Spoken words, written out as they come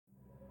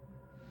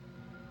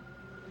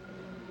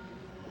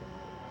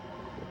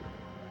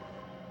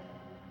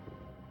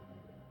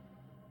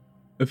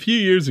A few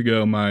years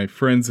ago, my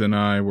friends and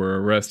I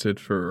were arrested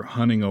for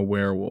hunting a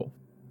werewolf.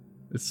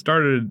 It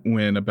started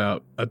when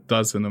about a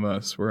dozen of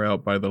us were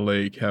out by the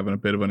lake having a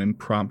bit of an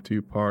impromptu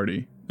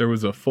party. There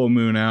was a full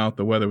moon out,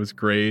 the weather was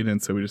great,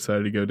 and so we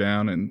decided to go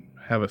down and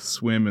have a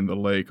swim in the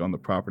lake on the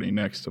property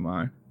next to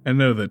mine. I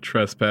know that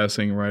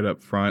trespassing right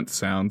up front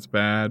sounds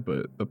bad,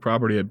 but the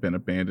property had been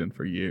abandoned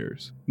for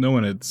years. No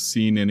one had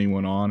seen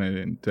anyone on it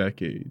in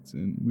decades,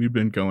 and we'd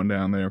been going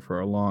down there for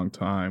a long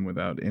time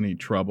without any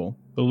trouble.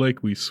 The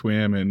lake we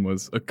swam in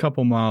was a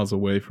couple miles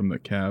away from the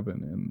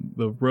cabin, and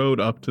the road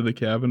up to the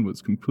cabin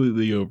was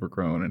completely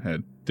overgrown and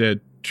had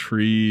dead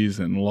trees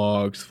and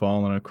logs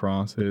falling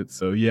across it.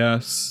 So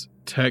yes,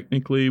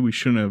 technically we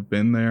shouldn't have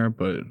been there,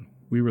 but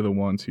we were the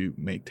ones who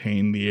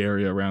maintained the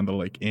area around the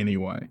lake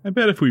anyway. I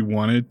bet if we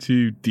wanted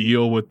to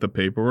deal with the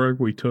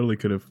paperwork, we totally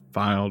could have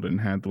filed and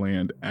had the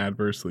land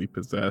adversely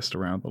possessed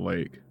around the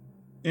lake.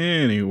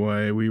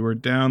 Anyway, we were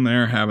down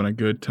there having a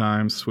good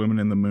time swimming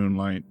in the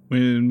moonlight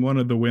when one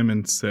of the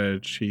women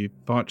said she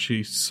thought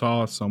she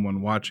saw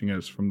someone watching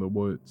us from the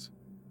woods.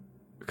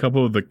 A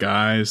couple of the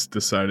guys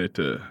decided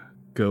to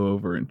go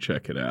over and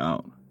check it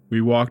out. We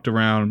walked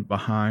around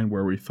behind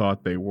where we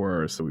thought they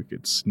were so we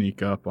could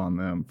sneak up on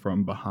them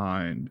from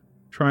behind.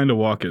 Trying to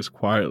walk as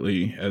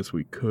quietly as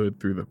we could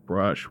through the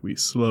brush, we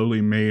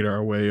slowly made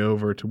our way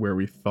over to where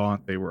we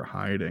thought they were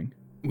hiding.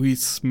 We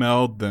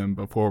smelled them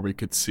before we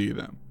could see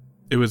them.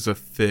 It was a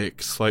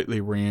thick, slightly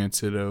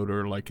rancid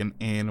odor like an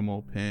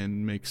animal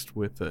pen mixed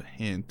with a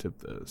hint of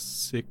the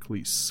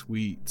sickly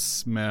sweet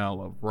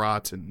smell of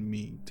rotten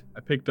meat.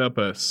 I picked up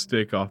a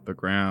stick off the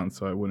ground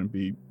so I wouldn't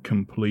be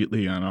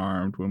completely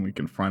unarmed when we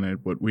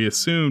confronted what we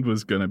assumed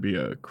was going to be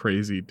a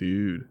crazy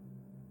dude.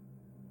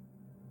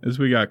 As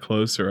we got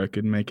closer, I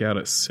could make out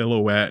a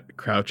silhouette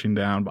crouching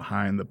down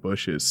behind the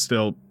bushes,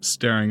 still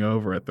staring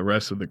over at the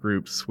rest of the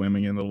group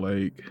swimming in the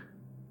lake.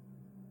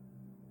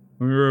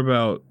 When we were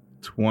about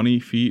 20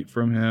 feet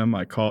from him,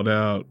 I called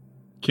out,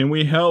 "Can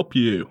we help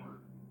you?"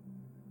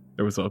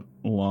 There was a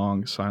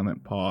long,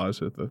 silent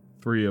pause as the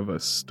three of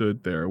us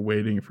stood there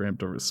waiting for him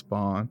to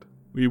respond.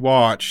 We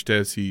watched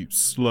as he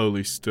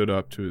slowly stood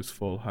up to his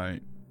full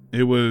height.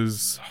 It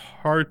was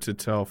hard to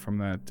tell from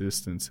that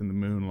distance in the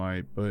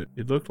moonlight, but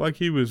it looked like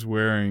he was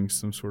wearing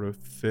some sort of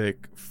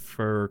thick,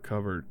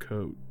 fur-covered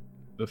coat.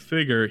 The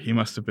figure, he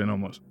must have been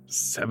almost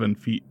 7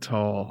 feet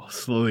tall,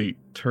 slowly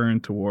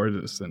turned towards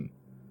us and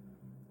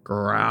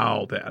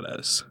growled at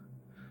us.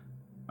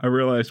 I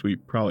realized we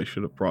probably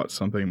should have brought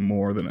something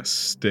more than a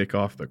stick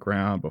off the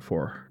ground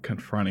before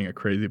confronting a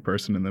crazy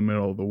person in the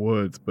middle of the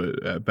woods,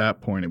 but at that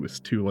point it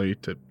was too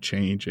late to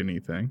change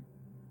anything.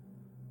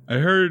 I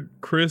heard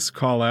Chris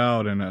call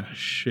out in a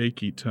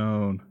shaky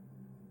tone,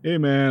 "Hey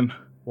man,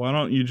 why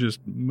don't you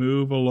just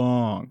move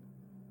along?"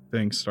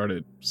 Things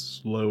started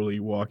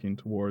slowly walking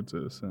towards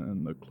us,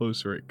 and the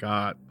closer it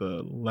got,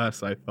 the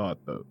less I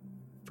thought the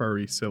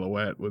furry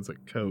silhouette was a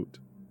coat.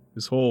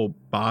 His whole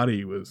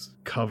body was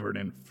covered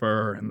in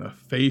fur, and the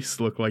face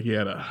looked like he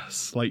had a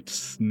slight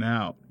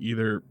snout.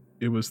 Either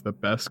it was the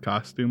best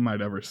costume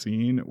I'd ever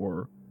seen,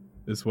 or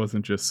this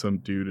wasn't just some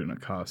dude in a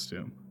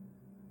costume.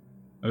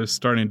 I was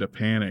starting to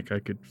panic. I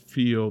could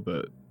feel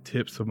the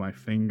tips of my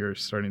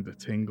fingers starting to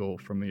tingle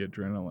from the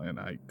adrenaline.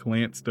 I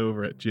glanced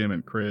over at Jim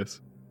and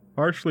Chris,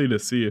 partially to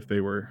see if they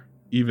were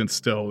even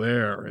still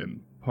there, and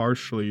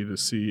partially to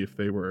see if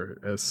they were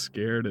as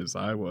scared as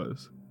I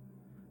was.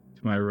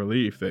 To my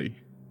relief, they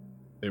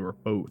were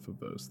both of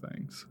those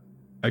things.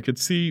 I could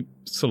see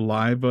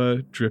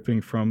saliva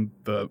dripping from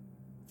the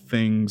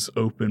thing's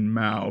open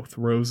mouth,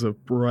 rows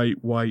of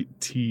bright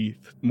white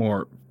teeth,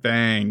 more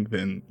fang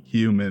than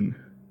human.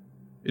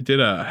 It did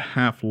a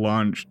half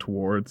lunge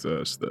towards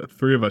us. The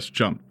three of us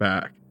jumped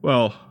back.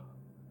 Well,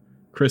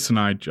 Chris and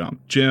I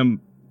jumped. Jim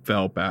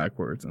fell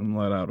backwards and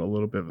let out a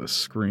little bit of a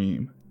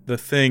scream. The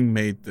thing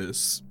made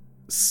this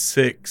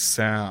sick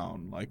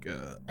sound, like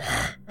a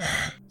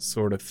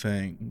sort of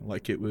thing,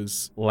 like it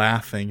was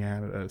laughing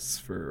at us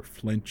for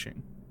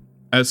flinching.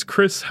 As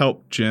Chris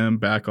helped Jim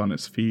back on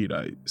his feet,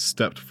 I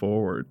stepped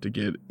forward to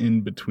get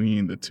in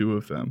between the two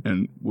of them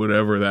and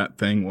whatever that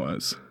thing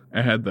was.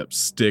 I had that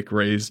stick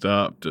raised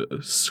up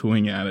to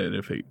swing at it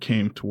if it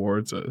came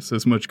towards us,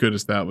 as much good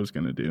as that was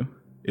going to do.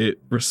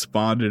 It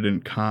responded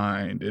in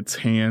kind, its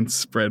hands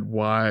spread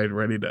wide,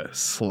 ready to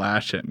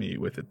slash at me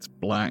with its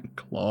black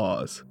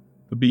claws.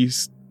 The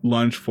beast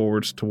lunged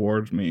forwards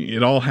towards me.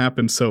 It all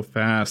happened so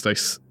fast. I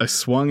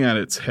swung at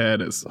its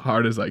head as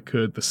hard as I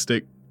could. The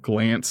stick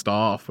glanced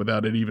off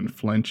without it even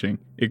flinching.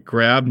 It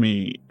grabbed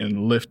me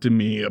and lifted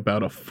me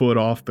about a foot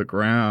off the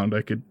ground.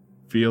 I could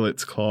feel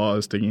its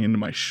claws digging into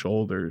my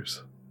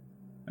shoulders.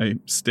 I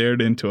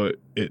stared into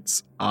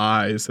its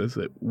eyes as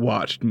it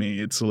watched me.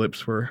 Its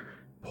lips were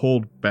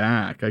pulled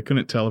back. I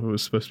couldn't tell if it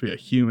was supposed to be a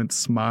human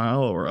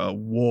smile or a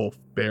wolf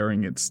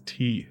baring its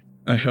teeth.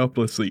 I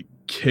helplessly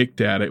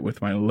kicked at it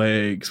with my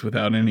legs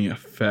without any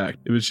effect.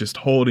 It was just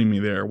holding me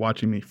there,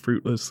 watching me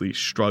fruitlessly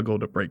struggle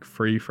to break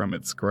free from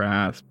its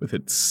grasp with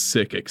its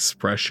sick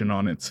expression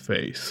on its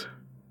face.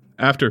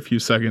 After a few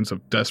seconds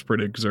of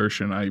desperate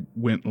exertion, I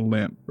went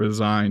limp,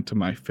 resigned to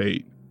my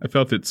fate. I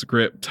felt its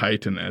grip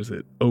tighten as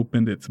it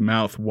opened its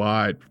mouth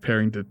wide,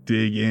 preparing to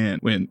dig in,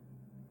 when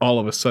all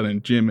of a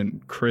sudden Jim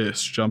and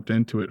Chris jumped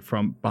into it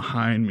from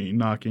behind me,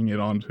 knocking it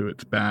onto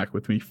its back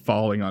with me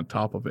falling on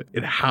top of it.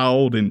 It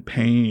howled in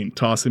pain,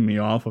 tossing me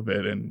off of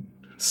it and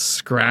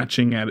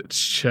scratching at its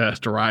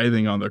chest,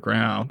 writhing on the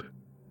ground.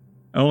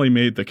 I only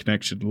made the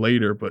connection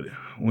later, but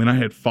when I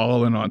had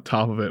fallen on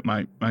top of it,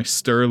 my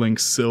sterling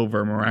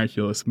silver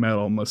miraculous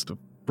metal must have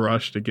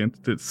brushed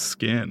against its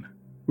skin.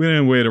 We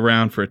didn't wait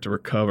around for it to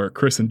recover.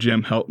 Chris and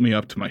Jim helped me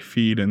up to my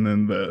feet, and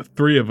then the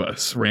three of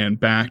us ran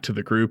back to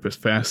the group as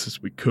fast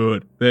as we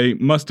could. They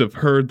must have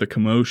heard the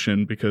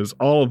commotion because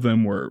all of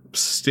them were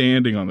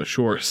standing on the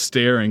shore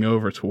staring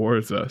over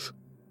towards us.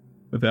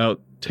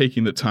 Without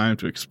taking the time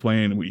to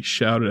explain, we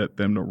shouted at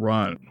them to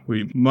run.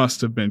 We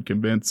must have been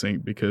convincing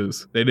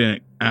because they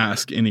didn't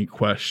ask any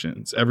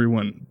questions.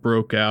 Everyone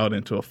broke out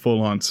into a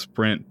full-on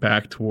sprint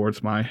back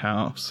towards my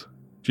house.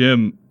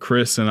 Jim,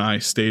 Chris, and I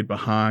stayed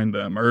behind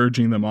them,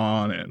 urging them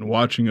on and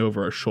watching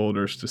over our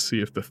shoulders to see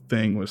if the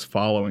thing was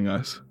following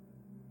us.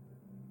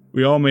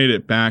 We all made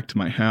it back to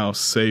my house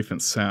safe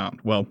and sound.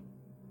 Well,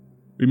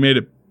 we made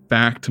it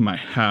back to my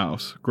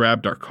house,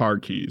 grabbed our car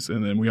keys,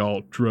 and then we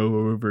all drove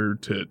over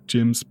to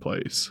Jim's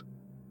place.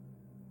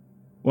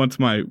 Once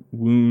my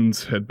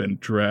wounds had been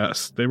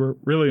dressed, they were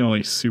really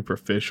only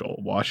superficial.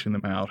 Washing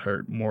them out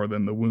hurt more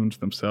than the wounds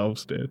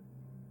themselves did.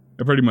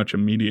 I pretty much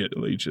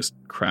immediately just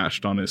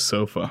crashed on his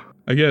sofa.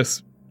 I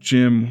guess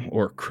Jim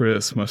or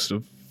Chris must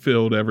have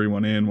filled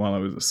everyone in while I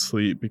was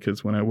asleep,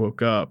 because when I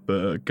woke up,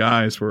 the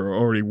guys were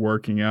already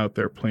working out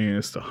their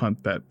plans to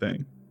hunt that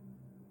thing.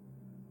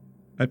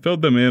 I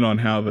filled them in on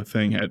how the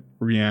thing had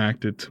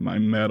reacted to my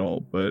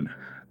metal, but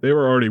they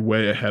were already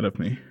way ahead of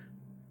me.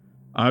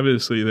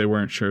 Obviously, they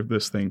weren't sure if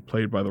this thing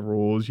played by the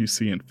rules you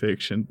see in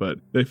fiction, but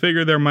they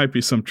figured there might be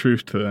some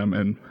truth to them,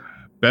 and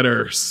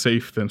better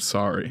safe than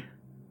sorry.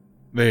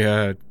 They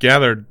had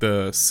gathered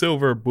the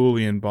silver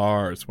bullion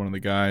bars one of the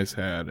guys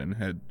had and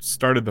had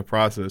started the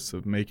process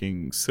of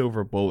making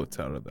silver bullets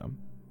out of them.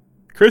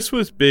 Chris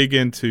was big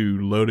into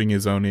loading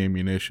his own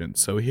ammunition,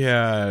 so he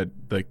had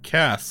the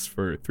casts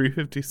for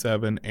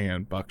 .357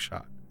 and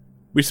buckshot.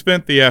 We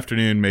spent the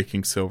afternoon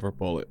making silver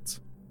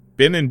bullets.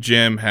 Ben and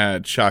Jim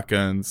had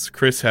shotguns,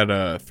 Chris had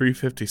a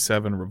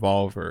 .357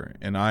 revolver,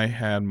 and I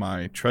had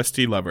my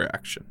trusty lever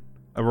action.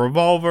 A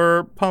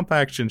revolver,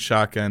 pump-action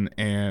shotgun,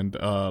 and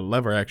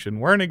lever action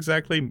weren't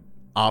exactly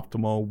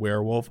optimal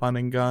werewolf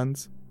hunting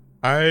guns.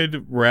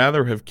 I'd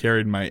rather have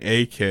carried my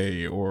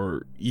AK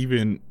or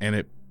even, and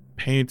it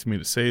pains me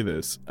to say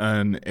this,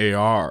 an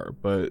AR,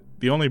 but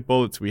the only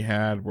bullets we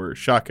had were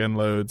shotgun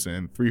loads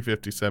and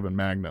 .357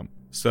 Magnum.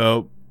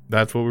 So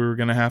that's what we were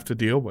going to have to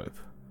deal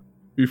with.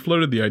 We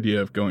floated the idea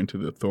of going to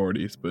the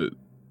authorities, but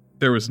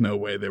there was no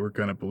way they were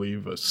going to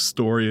believe a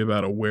story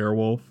about a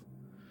werewolf.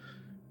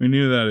 We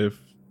knew that if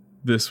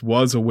this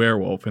was a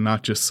werewolf and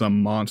not just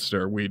some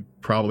monster, we'd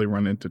probably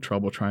run into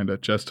trouble trying to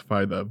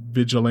justify the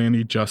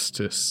vigilante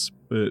justice,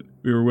 but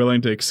we were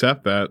willing to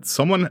accept that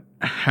someone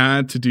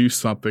had to do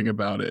something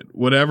about it,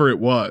 whatever it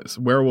was,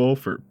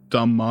 werewolf or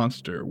dumb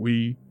monster.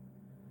 We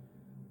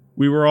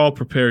were all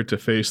prepared to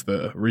face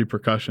the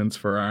repercussions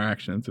for our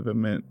actions if it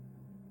meant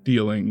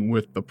dealing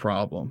with the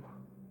problem.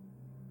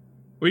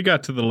 We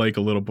got to the lake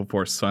a little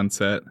before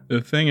sunset.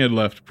 The thing had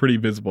left pretty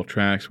visible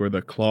tracks where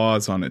the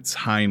claws on its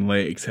hind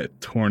legs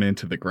had torn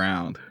into the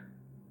ground.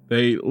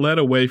 They led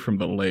away from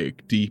the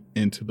lake, deep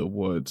into the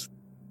woods.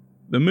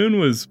 The moon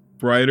was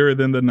brighter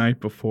than the night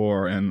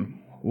before,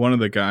 and one of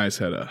the guys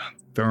had a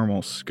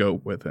thermal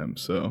scope with him,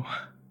 so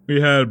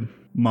we had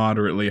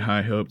moderately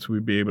high hopes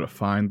we'd be able to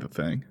find the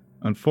thing.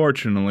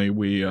 Unfortunately,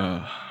 we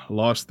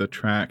lost the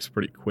tracks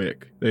pretty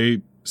quick.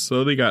 They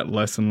slowly got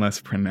less and less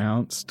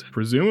pronounced,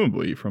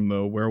 presumably from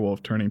the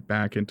werewolf turning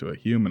back into a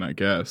human, I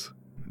guess.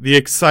 The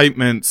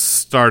excitement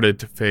started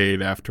to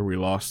fade after we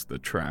lost the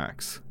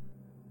tracks.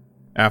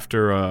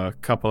 After a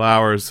couple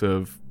hours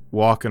of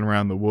walking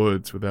around the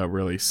woods without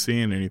really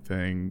seeing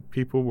anything,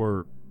 people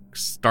were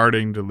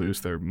starting to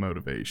lose their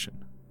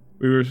motivation.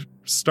 We were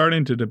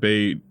starting to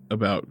debate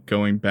about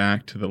going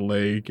back to the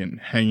lake and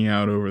hanging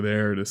out over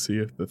there to see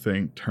if the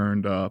thing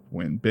turned up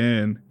when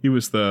Ben, he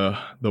was the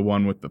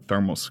one with the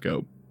thermal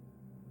scope,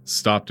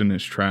 stopped in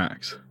his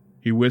tracks.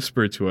 He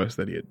whispered to us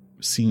that he had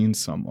seen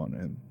someone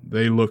and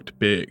they looked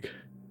big.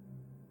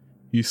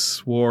 He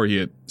swore he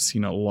had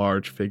seen a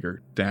large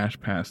figure dash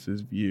past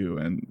his view,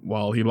 and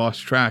while he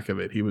lost track of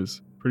it, he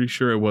was pretty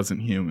sure it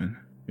wasn't human.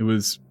 It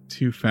was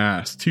too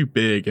fast, too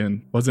big,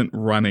 and wasn't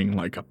running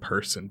like a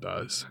person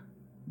does.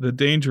 The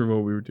danger of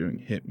what we were doing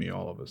hit me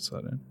all of a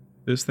sudden.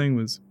 This thing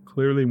was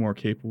clearly more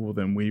capable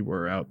than we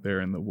were out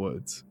there in the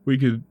woods. We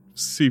could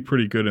see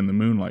pretty good in the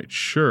moonlight,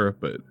 sure,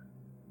 but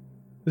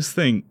this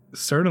thing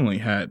certainly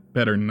had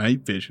better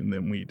night vision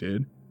than we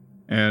did,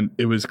 and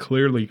it was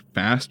clearly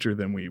faster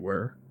than we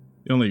were.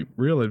 The only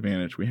real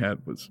advantage we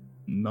had was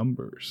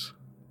numbers.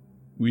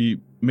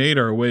 We made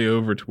our way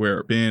over to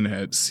where Ben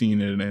had seen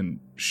it, and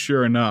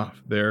sure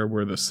enough, there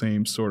were the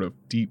same sort of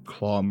deep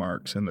claw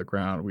marks in the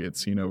ground we had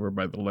seen over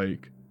by the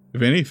lake.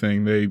 If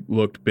anything, they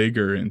looked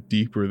bigger and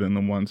deeper than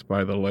the ones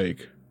by the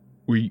lake.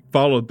 We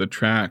followed the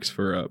tracks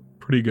for a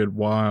pretty good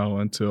while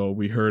until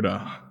we heard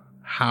a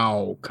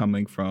howl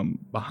coming from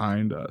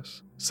behind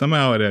us.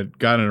 Somehow it had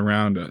gotten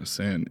around us,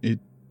 and it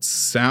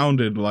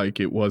sounded like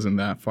it wasn't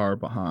that far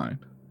behind.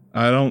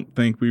 I don't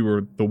think we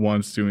were the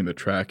ones doing the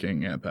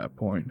tracking at that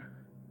point.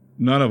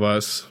 None of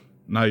us,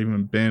 not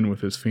even Ben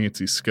with his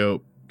fancy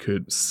scope,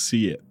 could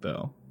see it,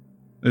 though.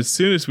 As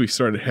soon as we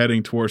started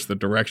heading towards the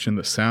direction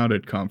the sound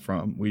had come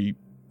from, we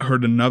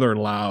heard another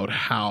loud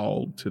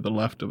howl to the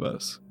left of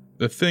us.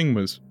 The thing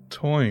was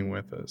toying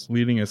with us,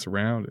 leading us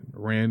around in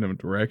random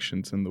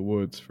directions in the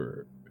woods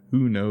for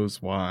who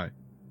knows why.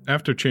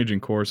 After changing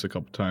course a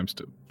couple times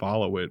to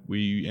follow it,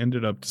 we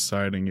ended up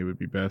deciding it would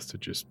be best to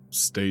just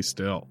stay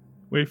still.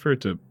 Wait for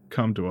it to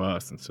come to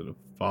us instead of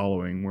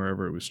following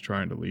wherever it was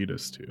trying to lead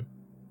us to.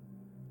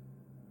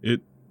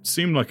 It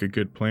seemed like a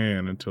good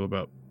plan until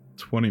about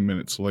 20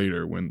 minutes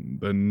later when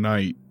the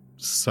night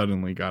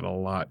suddenly got a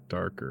lot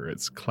darker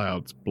as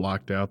clouds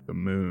blocked out the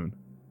moon.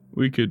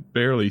 We could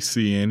barely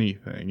see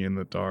anything in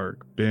the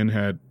dark. Ben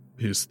had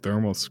his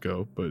thermal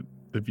scope, but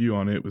the view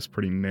on it was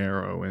pretty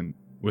narrow, and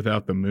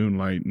without the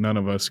moonlight, none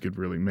of us could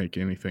really make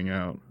anything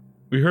out.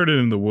 We heard it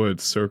in the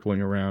woods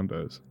circling around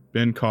us.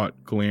 Ben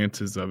caught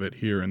glances of it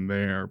here and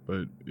there,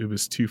 but it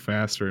was too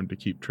fast for him to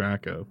keep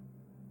track of.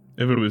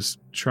 If it was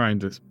trying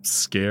to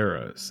scare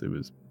us, it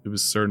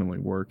was certainly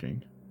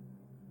working.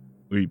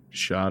 We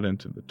shot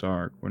into the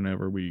dark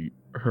whenever we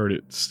heard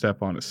it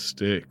step on a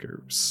stick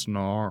or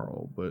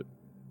snarl, but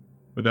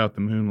without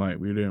the moonlight,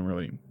 we didn't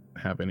really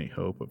have any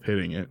hope of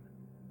hitting it.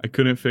 I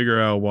couldn't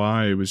figure out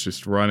why it was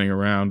just running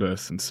around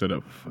us instead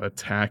of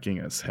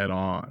attacking us head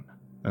on,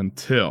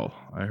 until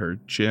I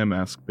heard Jim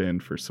ask Ben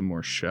for some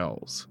more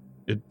shells.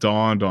 It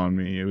dawned on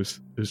me it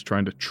was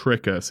trying to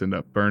trick us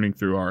into burning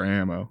through our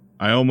ammo.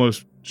 I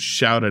almost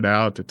shouted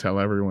out to tell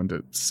everyone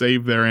to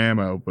save their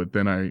ammo, but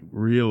then I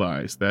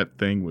realized that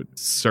thing would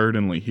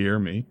certainly hear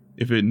me.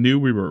 If it knew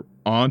we were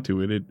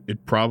onto it,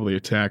 it'd probably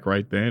attack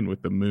right then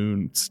with the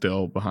moon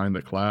still behind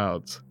the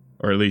clouds,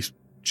 or at least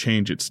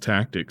change its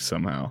tactics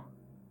somehow.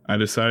 I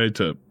decided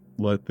to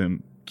let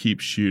them keep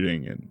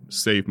shooting and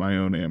save my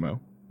own ammo.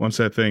 Once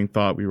that thing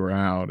thought we were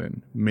out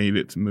and made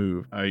its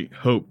move, I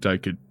hoped I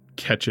could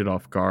catch it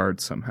off guard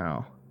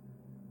somehow.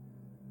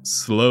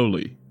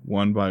 Slowly,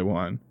 one by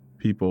one,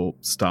 people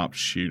stopped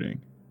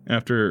shooting.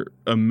 After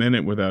a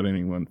minute without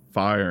anyone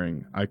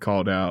firing, I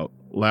called out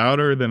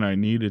louder than I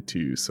needed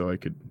to so I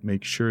could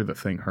make sure the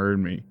thing heard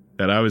me,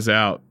 that I was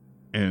out,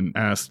 and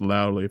asked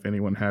loudly if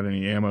anyone had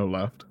any ammo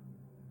left.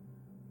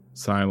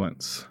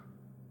 Silence.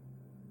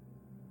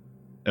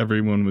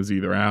 Everyone was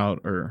either out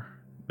or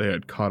they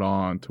had caught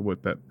on to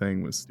what that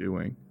thing was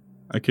doing.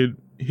 I could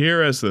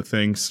hear as the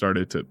thing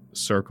started to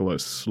circle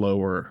us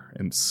slower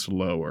and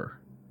slower.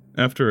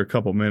 After a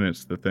couple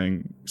minutes, the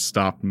thing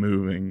stopped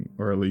moving,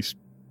 or at least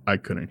I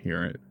couldn't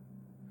hear it.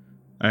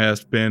 I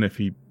asked Ben if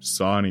he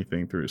saw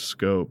anything through his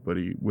scope, but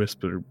he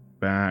whispered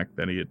back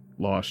that he had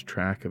lost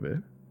track of it.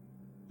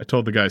 I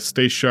told the guy,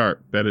 stay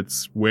sharp, bet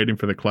it's waiting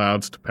for the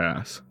clouds to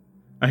pass.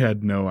 I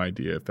had no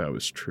idea if that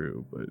was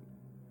true, but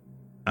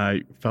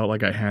I felt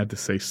like I had to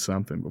say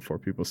something before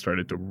people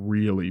started to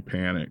really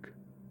panic.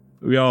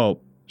 We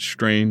all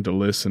strained to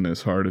listen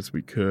as hard as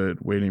we could,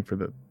 waiting for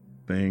the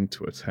thing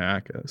to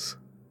attack us.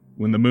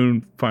 When the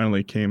moon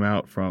finally came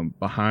out from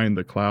behind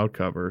the cloud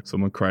cover,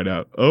 someone cried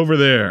out, over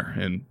there,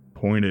 and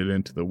pointed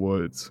into the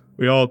woods.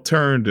 We all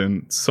turned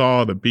and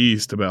saw the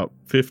beast about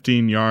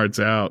 15 yards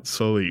out,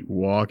 slowly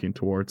walking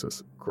towards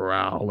us,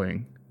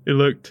 growling. It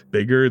looked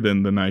bigger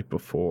than the night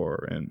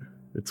before, and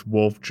its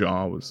wolf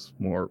jaw was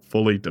more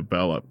fully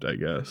developed, I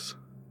guess.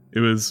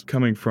 It was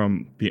coming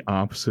from the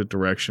opposite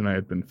direction I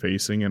had been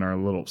facing in our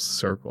little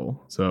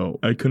circle, so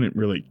I couldn't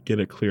really get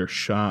a clear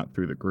shot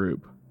through the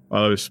group.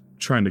 While I was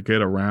trying to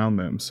get around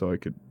them so I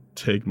could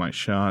take my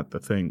shot, the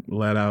thing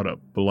let out a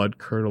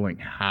blood-curdling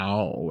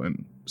howl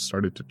and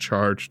started to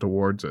charge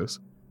towards us.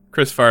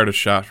 Chris fired a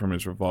shot from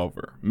his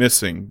revolver,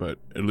 missing, but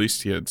at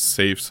least he had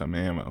saved some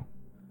ammo.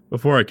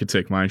 Before I could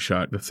take my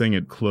shot, the thing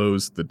had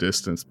closed the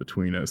distance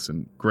between us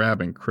and,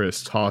 grabbing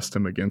Chris, tossed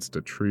him against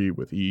a tree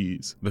with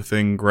ease. The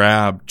thing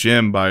grabbed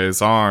Jim by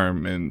his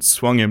arm and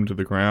swung him to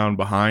the ground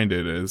behind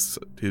it as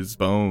his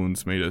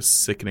bones made a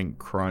sickening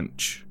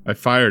crunch. I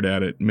fired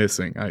at it,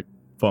 missing. I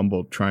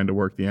fumbled trying to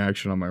work the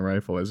action on my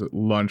rifle as it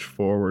lunged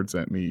forwards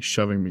at me,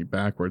 shoving me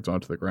backwards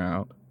onto the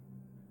ground.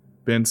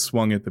 Ben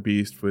swung at the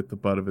beast with the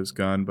butt of his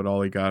gun, but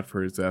all he got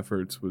for his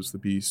efforts was the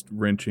beast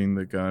wrenching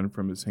the gun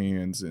from his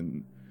hands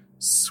and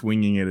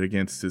swinging it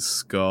against his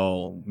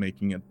skull,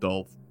 making a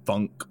dull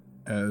thunk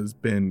as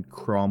Ben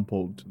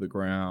crumpled to the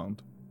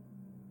ground.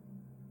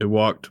 It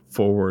walked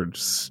forward,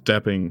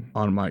 stepping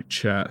on my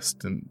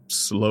chest and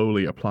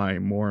slowly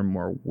applying more and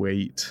more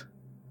weight.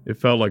 It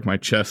felt like my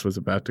chest was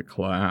about to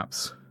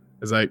collapse.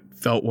 As I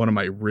felt one of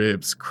my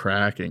ribs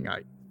cracking,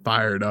 I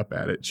fired up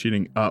at it,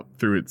 shooting up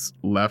through its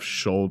left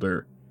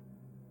shoulder.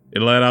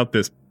 It let out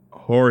this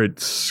horrid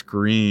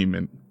scream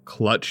and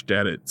clutched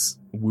at its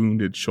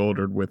wounded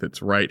shoulder with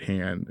its right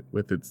hand,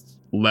 with its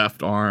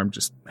left arm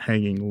just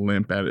hanging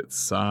limp at its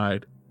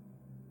side.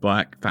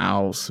 Black,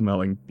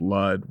 foul-smelling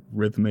blood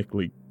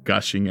rhythmically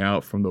gushing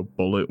out from the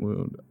bullet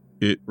wound.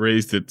 It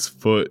raised its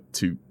foot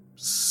to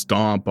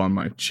stomp on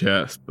my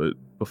chest, but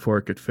before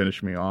it could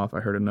finish me off, I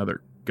heard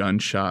another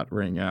gunshot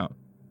ring out.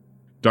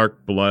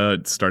 Dark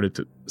blood started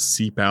to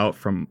seep out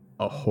from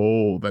a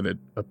hole that had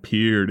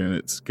appeared in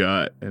its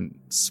gut and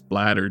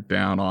splattered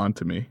down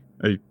onto me.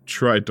 I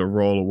tried to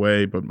roll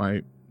away, but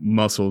my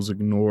muscles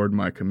ignored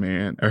my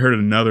command. I heard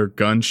another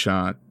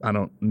gunshot. I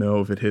don't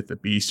know if it hit the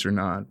beast or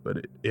not,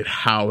 but it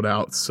howled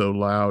out so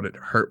loud it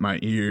hurt my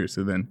ears,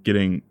 and then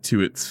getting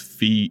to its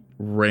feet,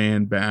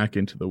 ran back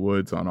into the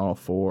woods on all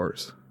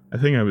fours. I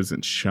think I was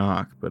in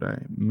shock, but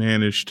I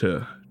managed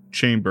to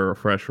chamber a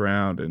fresh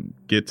round and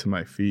get to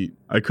my feet.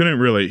 I couldn't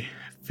really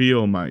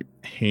feel my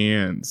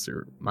hands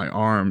or my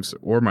arms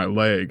or my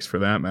legs for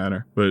that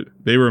matter, but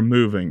they were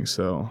moving,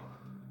 so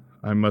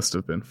I must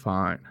have been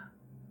fine.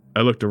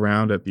 I looked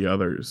around at the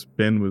others.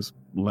 Ben was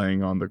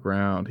laying on the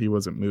ground. He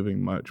wasn't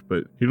moving much,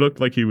 but he looked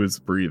like he was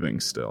breathing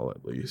still,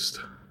 at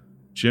least.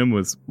 Jim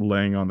was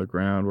laying on the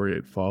ground where he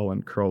had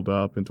fallen, curled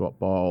up into a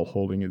ball,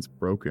 holding his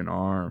broken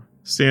arm.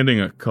 Standing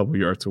a couple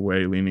yards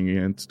away, leaning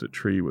against a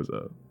tree, was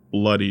a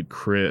bloodied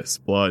Chris,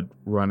 blood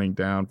running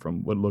down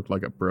from what looked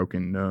like a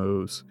broken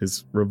nose,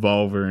 his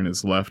revolver in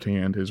his left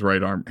hand, his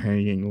right arm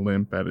hanging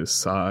limp at his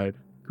side.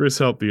 Chris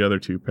helped the other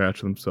two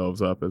patch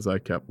themselves up as I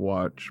kept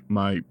watch,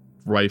 my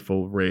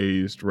rifle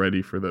raised,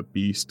 ready for the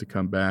beast to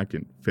come back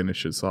and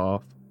finish us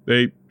off.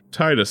 They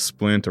tied a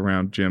splint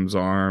around Jim's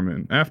arm,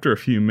 and after a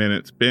few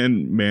minutes,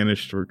 Ben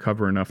managed to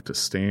recover enough to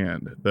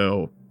stand,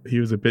 though he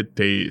was a bit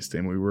dazed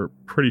and we were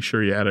pretty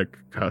sure he had a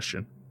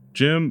concussion.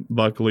 Jim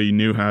luckily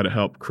knew how to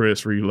help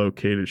Chris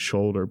relocate his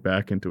shoulder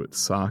back into its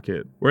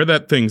socket. Where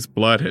that thing's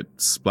blood had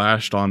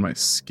splashed on my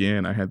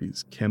skin, I had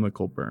these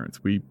chemical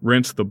burns. We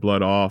rinsed the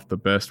blood off the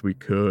best we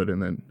could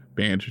and then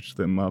bandaged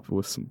them up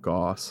with some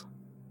gauze.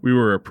 We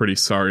were a pretty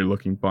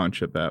sorry-looking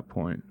bunch at that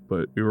point,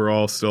 but we were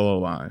all still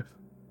alive.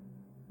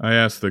 I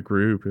asked the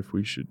group if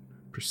we should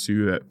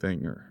pursue that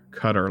thing or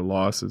cut our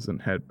losses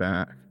and head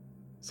back.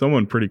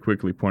 Someone pretty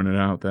quickly pointed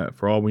out that,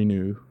 for all we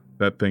knew,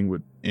 that thing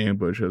would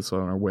ambush us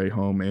on our way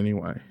home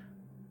anyway.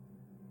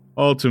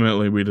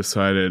 Ultimately, we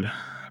decided,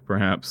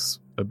 perhaps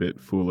a bit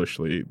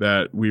foolishly,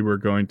 that we were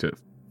going to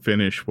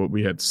finish what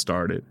we had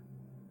started.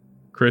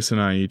 Chris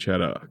and I each had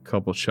a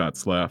couple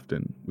shots left,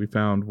 and we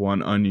found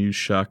one unused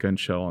shotgun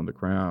shell on the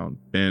ground.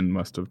 Ben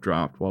must have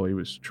dropped while he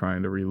was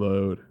trying to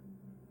reload.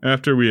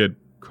 After we had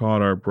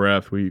caught our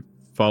breath, we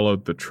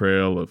followed the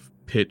trail of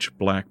pitch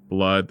black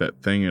blood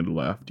that thing had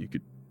left. You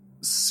could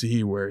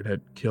see where it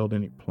had killed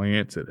any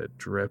plants it had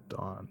dripped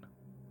on.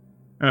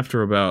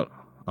 After about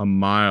a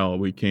mile,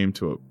 we came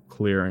to a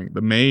clearing,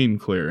 the main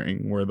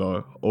clearing where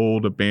the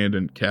old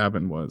abandoned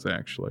cabin was,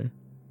 actually.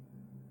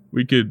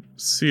 We could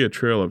see a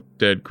trail of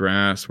dead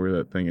grass where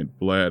that thing had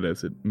bled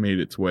as it made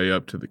its way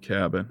up to the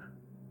cabin.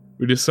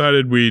 We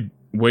decided we'd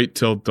wait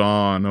till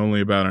dawn,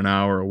 only about an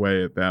hour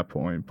away at that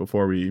point,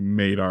 before we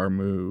made our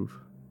move.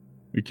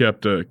 We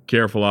kept a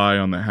careful eye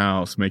on the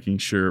house, making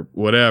sure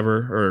whatever,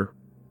 or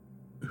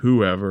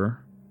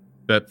whoever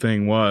that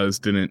thing was,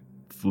 didn't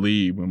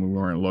flee when we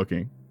weren't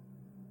looking.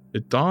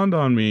 It dawned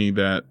on me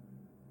that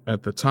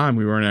at the time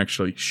we weren't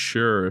actually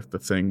sure if the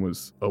thing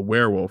was a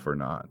werewolf or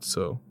not,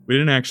 so we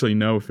didn't actually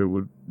know if it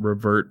would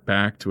revert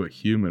back to a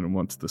human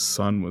once the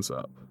sun was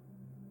up.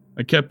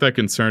 I kept that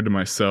concern to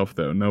myself,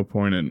 though. No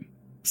point in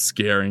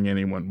scaring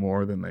anyone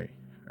more than they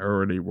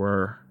already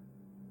were.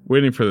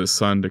 Waiting for the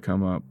sun to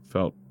come up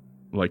felt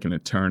like an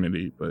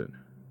eternity, but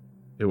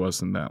it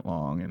wasn't that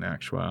long in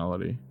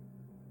actuality.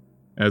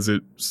 As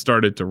it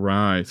started to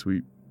rise,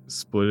 we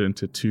split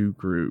into two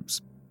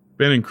groups.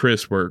 Ben and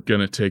Chris were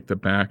going to take the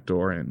back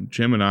door, and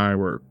Jim and I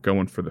were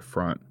going for the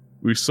front.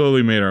 We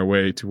slowly made our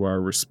way to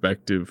our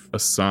respective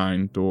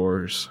assigned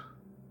doors.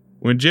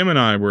 When Jim and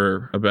I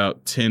were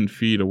about 10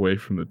 feet away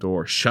from the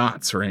door,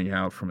 shots rang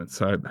out from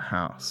inside the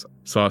house. I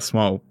saw a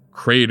small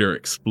crater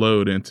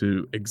explode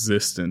into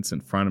existence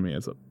in front of me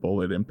as a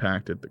bullet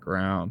impacted the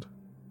ground.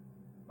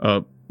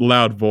 A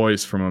loud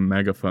voice from a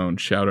megaphone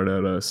shouted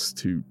at us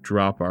to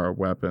drop our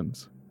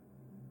weapons.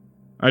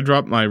 I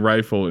dropped my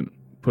rifle and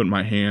put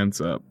my hands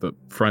up. The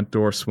front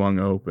door swung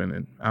open,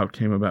 and out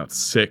came about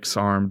 6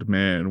 armed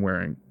men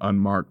wearing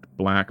unmarked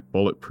black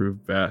bulletproof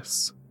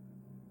vests.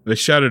 They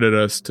shouted at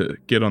us to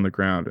get on the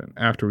ground, and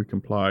after we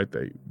complied,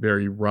 they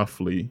very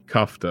roughly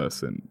cuffed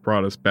us and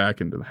brought us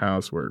back into the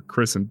house where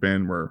Chris and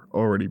Ben were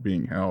already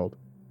being held.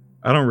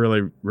 I don't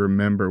really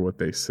remember what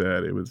they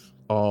said. It was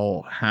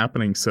all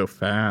happening so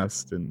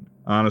fast, and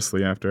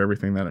honestly, after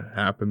everything that had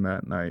happened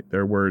that night,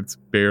 their words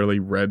barely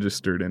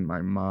registered in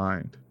my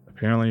mind.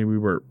 Apparently, we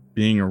were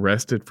being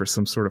arrested for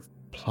some sort of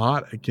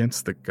plot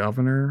against the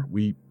governor.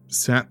 We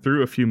sat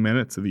through a few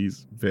minutes of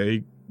these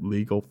vague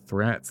legal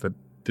threats that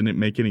didn't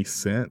make any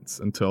sense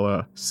until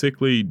a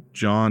sickly,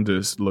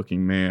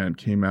 jaundiced-looking man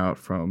came out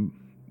from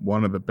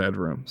one of the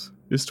bedrooms.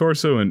 His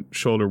torso and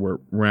shoulder were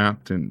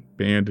wrapped in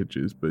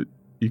bandages, but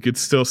you could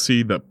still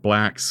see the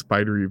black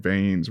spidery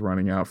veins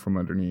running out from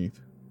underneath.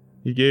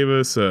 He gave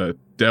us a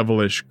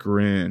devilish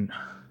grin,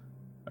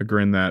 a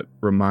grin that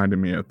reminded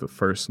me of the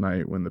first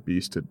night when the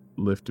beast had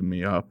lifted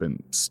me up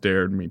and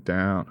stared me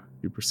down.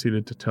 He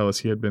proceeded to tell us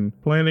he had been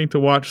planning to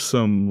watch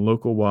some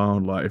local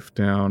wildlife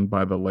down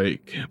by the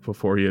lake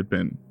before he had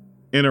been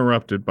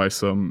interrupted by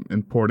some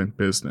important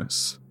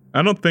business.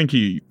 I don't think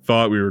he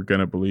thought we were going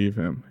to believe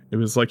him. It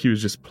was like he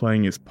was just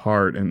playing his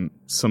part in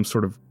some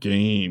sort of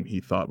game he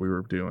thought we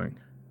were doing.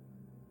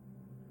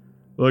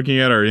 Looking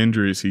at our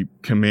injuries, he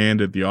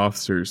commanded the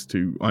officers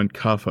to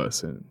uncuff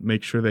us and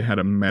make sure they had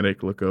a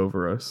medic look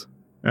over us.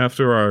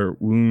 After our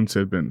wounds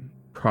had been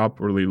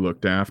properly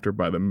looked after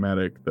by the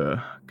medic,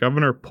 the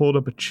governor pulled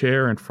up a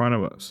chair in front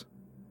of us.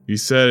 He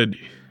said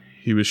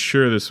he was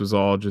sure this was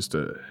all just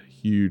a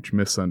huge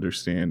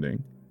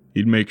misunderstanding.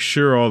 He'd make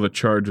sure all the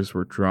charges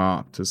were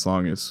dropped as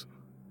long as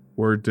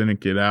word didn't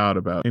get out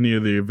about any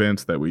of the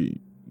events that we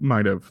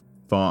might have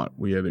thought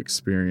we had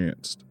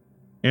experienced.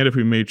 And if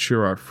we made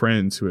sure our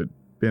friends who had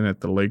been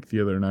at the lake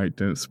the other night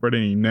didn't spread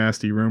any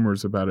nasty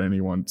rumors about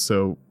anyone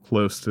so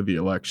close to the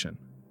election.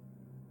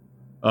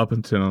 Up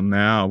until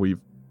now, we've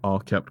all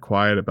kept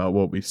quiet about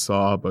what we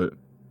saw, but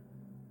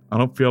I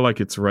don't feel like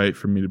it's right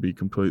for me to be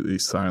completely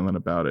silent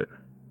about it.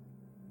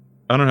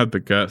 I don't have the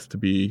guts to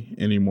be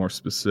any more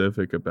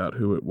specific about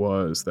who it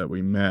was that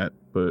we met,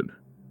 but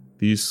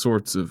these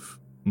sorts of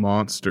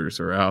monsters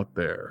are out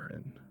there,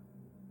 and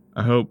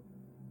I hope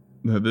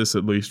that this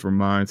at least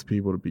reminds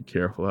people to be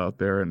careful out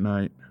there at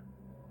night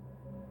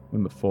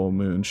when the full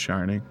moon's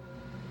shining.